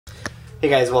Hey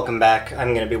guys, welcome back.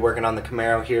 I'm going to be working on the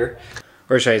Camaro here,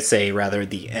 or should I say rather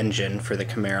the engine for the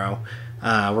Camaro.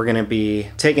 We're going to be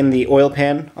taking the oil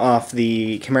pan off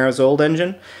the Camaro's old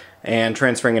engine and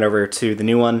transferring it over to the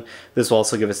new one. This will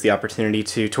also give us the opportunity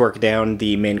to torque down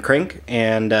the main crank,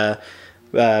 and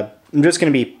I'm just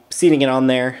going to be seating it on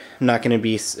there. I'm not going to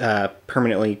be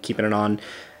permanently keeping it on.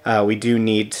 We do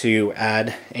need to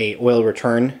add a oil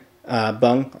return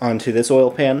bung onto this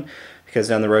oil pan, because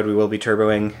down the road we will be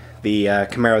turboing the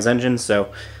Camaro's engine,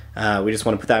 so we just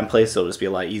want to put that in place. It'll just be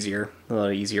a lot easier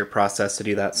process to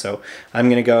do that. So I'm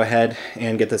going to go ahead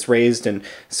and get this raised and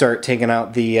start taking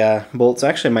out the bolts.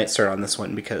 Actually, I might start on this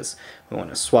one because we want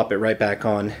to swap it right back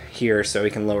on here so we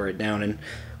can lower it down and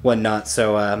whatnot.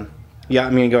 So yeah,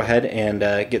 I'm going to go ahead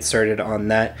and get started on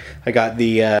that. I got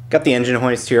the engine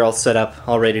hoist here all set up,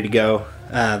 all ready to go.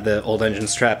 The old engine's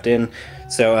strapped in,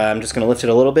 so I'm just going to lift it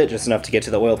a little bit, just enough to get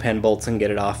to the oil pan bolts and get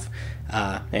it off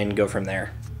and go from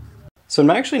there. So I'm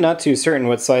actually not too certain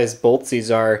what size bolts these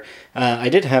are. I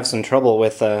did have some trouble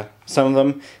with some of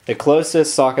them. The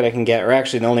closest socket I can get, or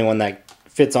actually the only one that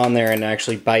fits on there and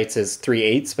actually bites, is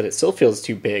 3/8, but it still feels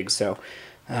too big, so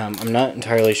I'm not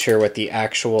entirely sure what the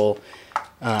actual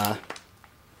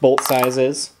bolt size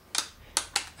is.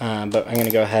 But I'm going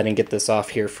to go ahead and get this off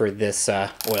here for this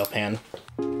oil pan.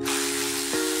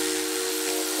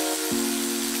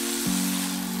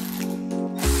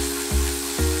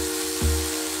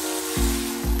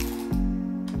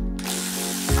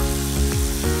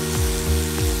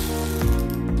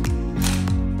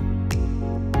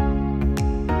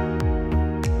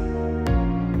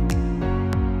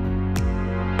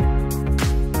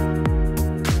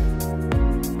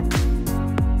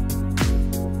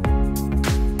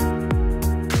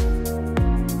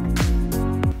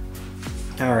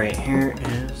 Alright, here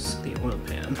is the oil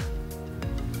pan.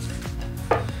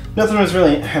 Nothing was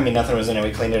in it,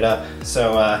 we cleaned it up.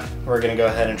 So we're going to go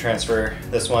ahead and transfer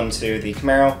this one to the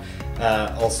Camaro.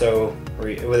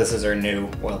 This is our new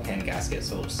oil pan gasket,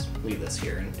 so we'll just leave this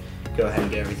here and go ahead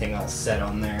and get everything all set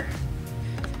on there.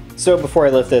 So before I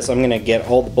lift this, I'm going to get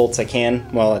all the bolts I can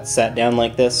while it's sat down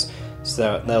like this,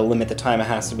 so that'll limit the time it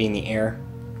has to be in the air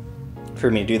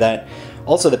for me to do that.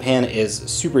 Also, the pan is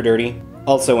super dirty.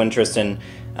 Also, when Tristan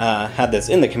had this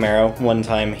in the Camaro, one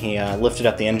time he lifted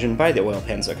up the engine by the oil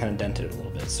pan, so it kind of dented it a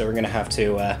little bit. So we're going to have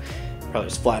to probably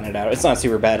just flatten it out. It's not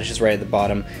super bad, it's just right at the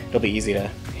bottom. It'll be easy to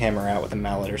hammer out with a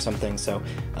mallet or something. So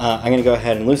I'm going to go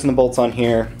ahead and loosen the bolts on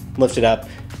here, lift it up,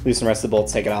 loosen the rest of the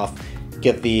bolts, take it off,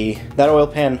 get that oil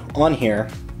pan on here,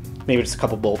 maybe just a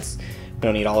couple bolts. We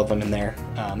don't need all of them in there,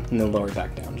 and then lower it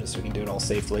back down just so we can do it all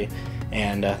safely.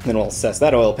 And then we'll assess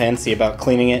that oil pan, see about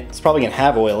cleaning it. It's probably going to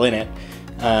have oil in it.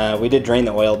 We did drain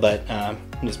the oil, but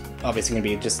there's obviously going to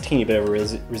be just a teeny bit of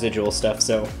residual stuff,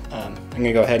 so I'm going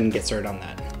to go ahead and get started on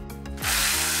that.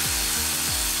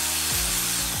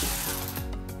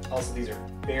 Also, these are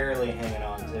barely hanging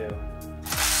on, too.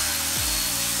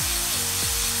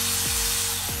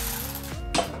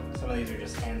 Some of these are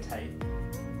just hand tight.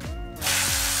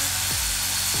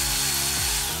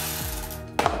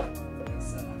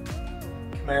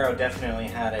 Camaro definitely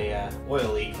had a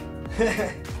oil leak.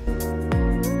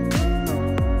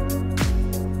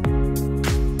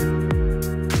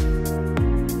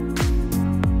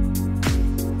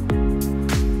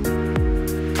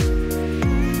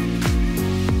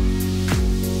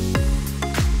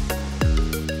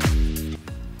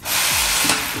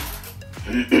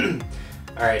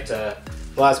 Alright, the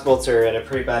last bolts are at a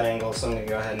pretty bad angle, so I'm going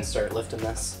to go ahead and start lifting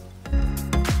this.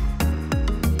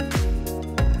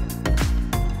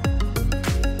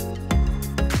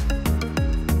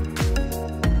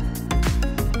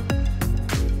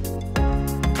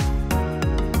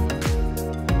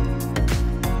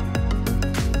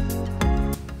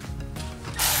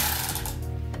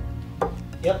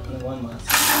 Yep, and one less.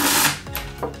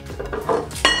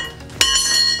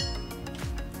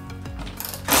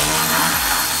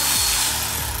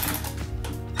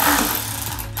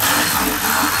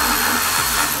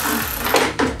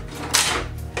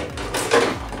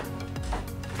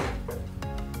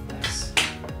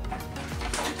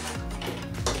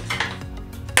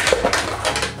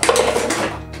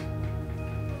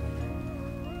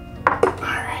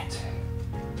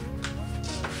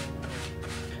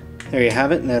 There you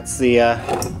have it. That's the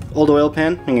old oil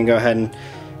pan. I'm going to go ahead and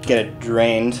get it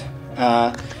drained.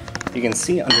 You can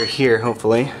see under here,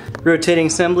 hopefully. Rotating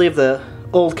assembly of the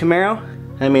old Camaro.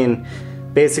 I mean,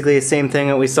 basically the same thing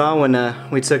that we saw when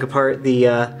we took apart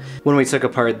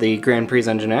the Grand Prix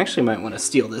engine. I actually might want to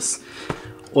steal this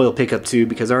oil pickup tube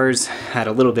because ours had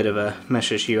a little bit of a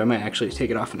mesh issue. I might actually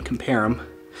take it off and compare them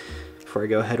before I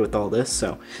go ahead with all this,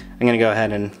 so I'm gonna go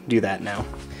ahead and do that now.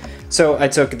 So I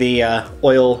took the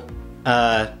oil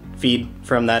feed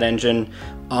from that engine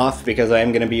off because I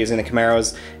am going to be using the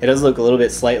Camaros. It does look a little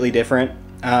bit slightly different,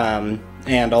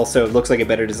 and also it looks like a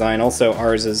better design. Also,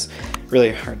 ours is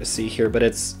really hard to see here, but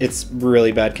it's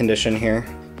really bad condition here.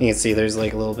 You can see there's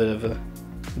like a little bit of a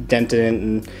dent in it,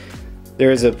 and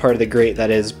there is a part of the grate that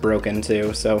is broken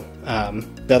too. So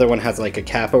the other one has like a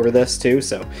cap over this too,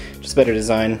 so just better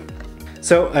design.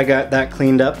 So I got that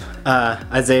cleaned up.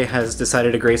 Isaiah has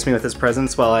decided to grace me with his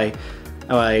presence while I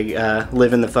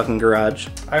live in the fucking garage.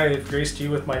 I have graced you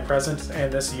with my presence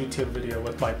and this YouTube video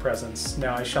with my presence.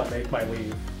 Now I shall make my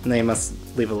leave. And they must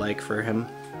leave a like for him.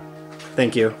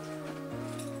 Thank you.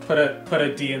 Put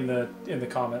a D in the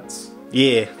comments.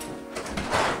 Yeah.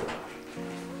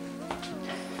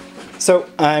 So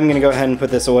I'm gonna go ahead and put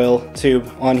this oil tube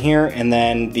on here, and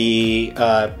then the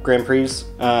Grand Prix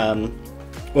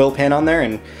oil pan on there,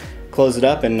 and close it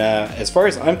up. And as far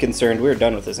as I'm concerned, we're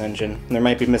done with this engine. There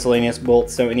might be miscellaneous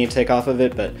bolts that we need to take off of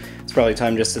it, but it's probably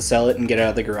time just to sell it and get it out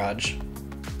of the garage.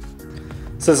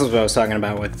 So this is what I was talking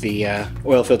about with the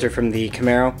oil filter from the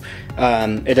Camaro.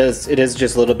 It is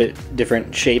just a little bit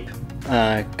different shape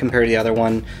compared to the other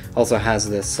one. Also has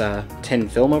this tin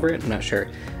film over it, I'm not sure.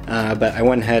 But I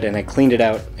went ahead and I cleaned it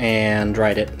out and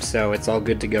dried it, so it's all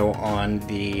good to go on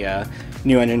the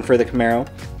new engine for the Camaro.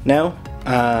 Now,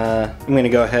 I'm going to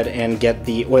go ahead and get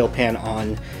the oil pan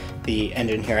on the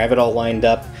engine here. I have it all lined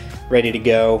up, ready to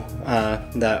go.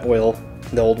 The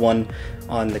old one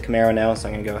on the Camaro now, so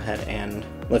I'm going to go ahead and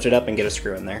lift it up and get a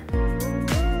screw in there.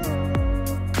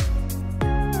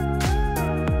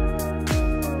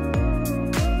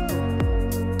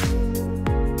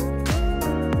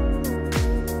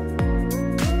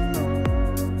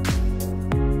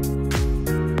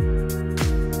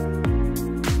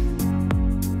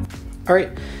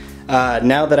 Alright,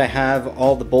 now that I have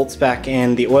all the bolts back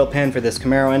in the oil pan for this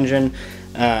Camaro engine,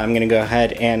 I'm going to go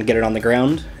ahead and get it on the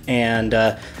ground and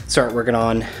start working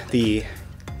on the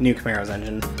new Camaro's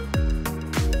engine.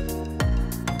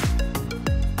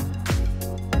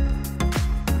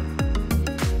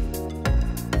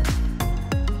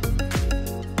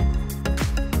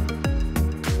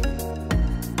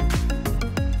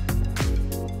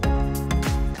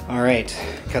 Alright,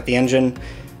 got the engine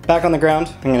back on the ground.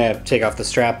 I'm going to take off the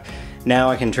strap. Now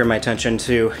I can turn my attention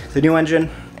to the new engine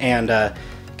and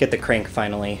get the crank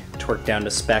finally torqued down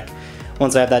to spec.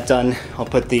 Once I have that done, I'll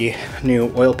put the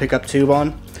new oil pickup tube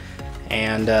on.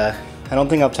 And I don't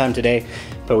think I'll have time today,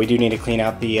 but we do need to clean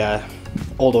out the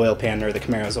old oil pan, or the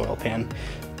Camaro's oil pan,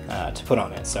 to put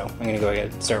on it. So I'm going to go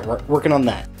ahead and start working on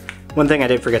that. One thing I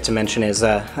did forget to mention is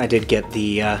I did get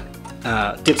the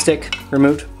dipstick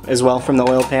removed as well from the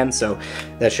oil pan, so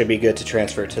that should be good to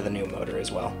transfer to the new motor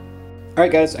as well.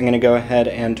 Alright guys, I'm going to go ahead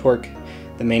and torque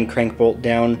the main crank bolt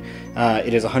down.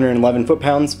 It is 111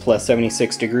 foot-pounds plus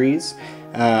 76 degrees.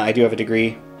 I do have a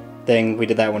degree thing. We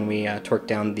did that when we torqued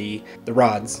down the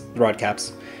rod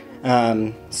caps.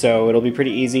 So it'll be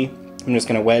pretty easy. I'm just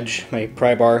going to wedge my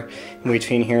pry bar in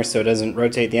between here so it doesn't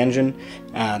rotate the engine.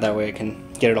 That way I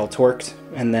can get it all torqued,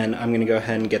 and then I'm going to go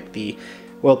ahead and get the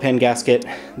oil pan gasket.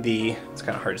 It's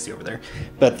kind of hard to see over there,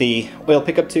 but the oil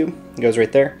pickup tube goes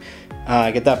right there.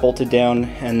 Get that bolted down,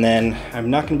 and then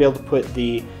I'm not going to be able to put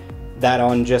that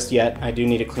on just yet. I do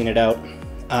need to clean it out,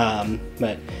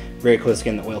 but very close to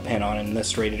getting the oil pan on and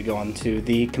this ready to go onto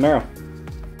the Camaro.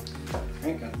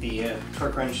 Alright, got the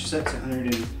torque wrench set to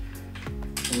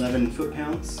 111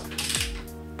 foot-pounds.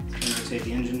 Going to rotate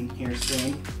the engine here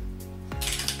soon.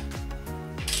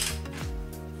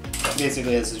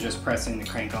 Basically, this is just pressing the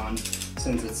crank on,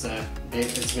 since it's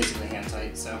basically hand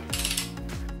tight. So.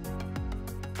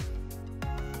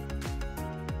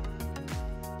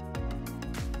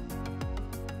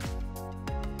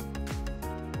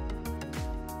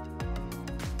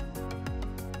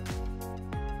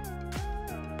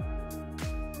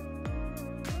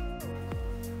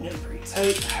 Yeah, pretty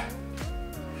tight.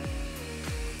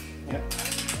 Yep.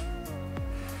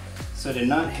 So I did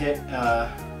not hit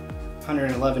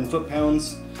 111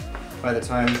 foot-pounds by the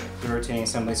time the rotating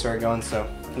assembly started going, so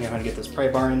I'm going to get this pry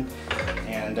bar in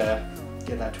and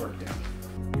get that torqued down.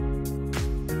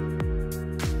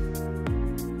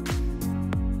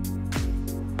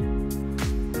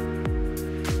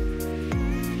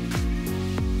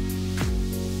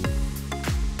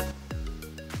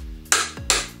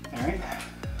 Alright,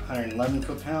 111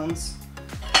 foot-pounds.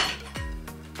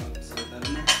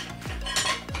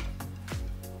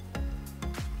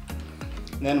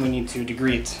 Then we need to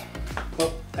degree it.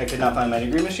 Well, I could not find my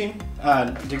degree machine,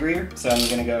 degreer, so I'm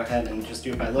going to go ahead and just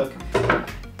do it by look.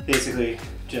 Basically,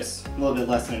 just a little bit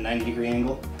less than a 90-degree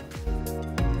angle.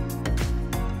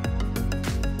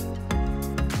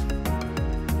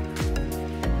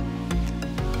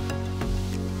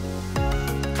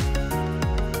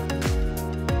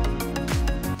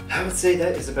 I would say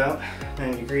that is about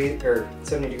 90 degrees or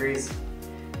 70 degrees.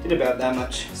 Did about that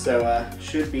much, so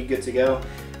should be good to go.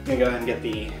 I'm gonna go ahead and get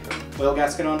the oil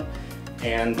gasket on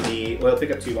and the oil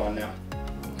pickup tube on now.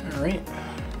 All right,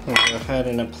 we'll go ahead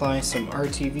and apply some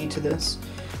RTV to this.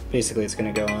 Basically, it's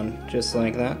gonna go on just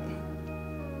like that.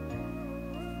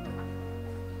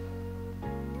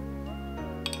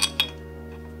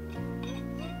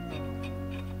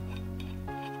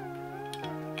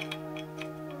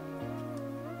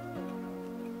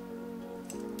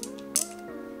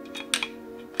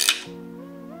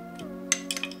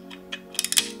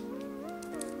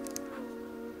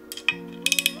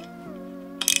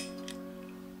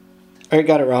 I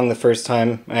got it wrong the first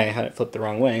time. I had it flipped the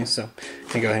wrong way, so I'm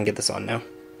gonna go ahead and get this on now.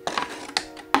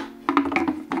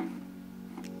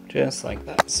 Just like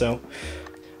that. So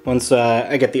once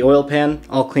I get the oil pan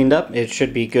all cleaned up, it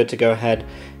should be good to go ahead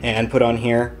and put on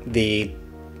here.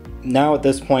 Now at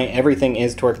this point, everything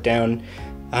is torqued down.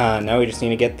 Now we just need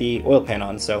to get the oil pan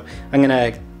on. So I'm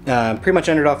gonna pretty much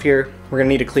end it off here. We're gonna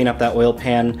need to clean up that oil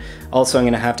pan. Also, I'm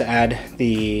gonna have to add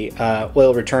the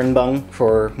oil return bung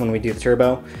for when we do the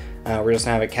turbo. We're just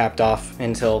gonna have it capped off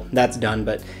until that's done,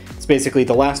 but it's basically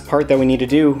the last part that we need to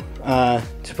do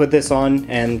to put this on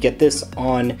and get this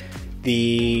on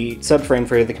the subframe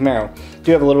for the Camaro.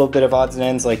 Do have a little bit of odds and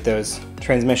ends like those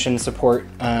transmission support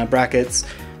brackets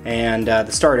and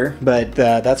the starter, but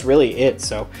that's really it.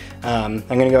 So I'm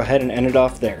gonna go ahead and end it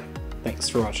off there. Thanks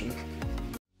for watching.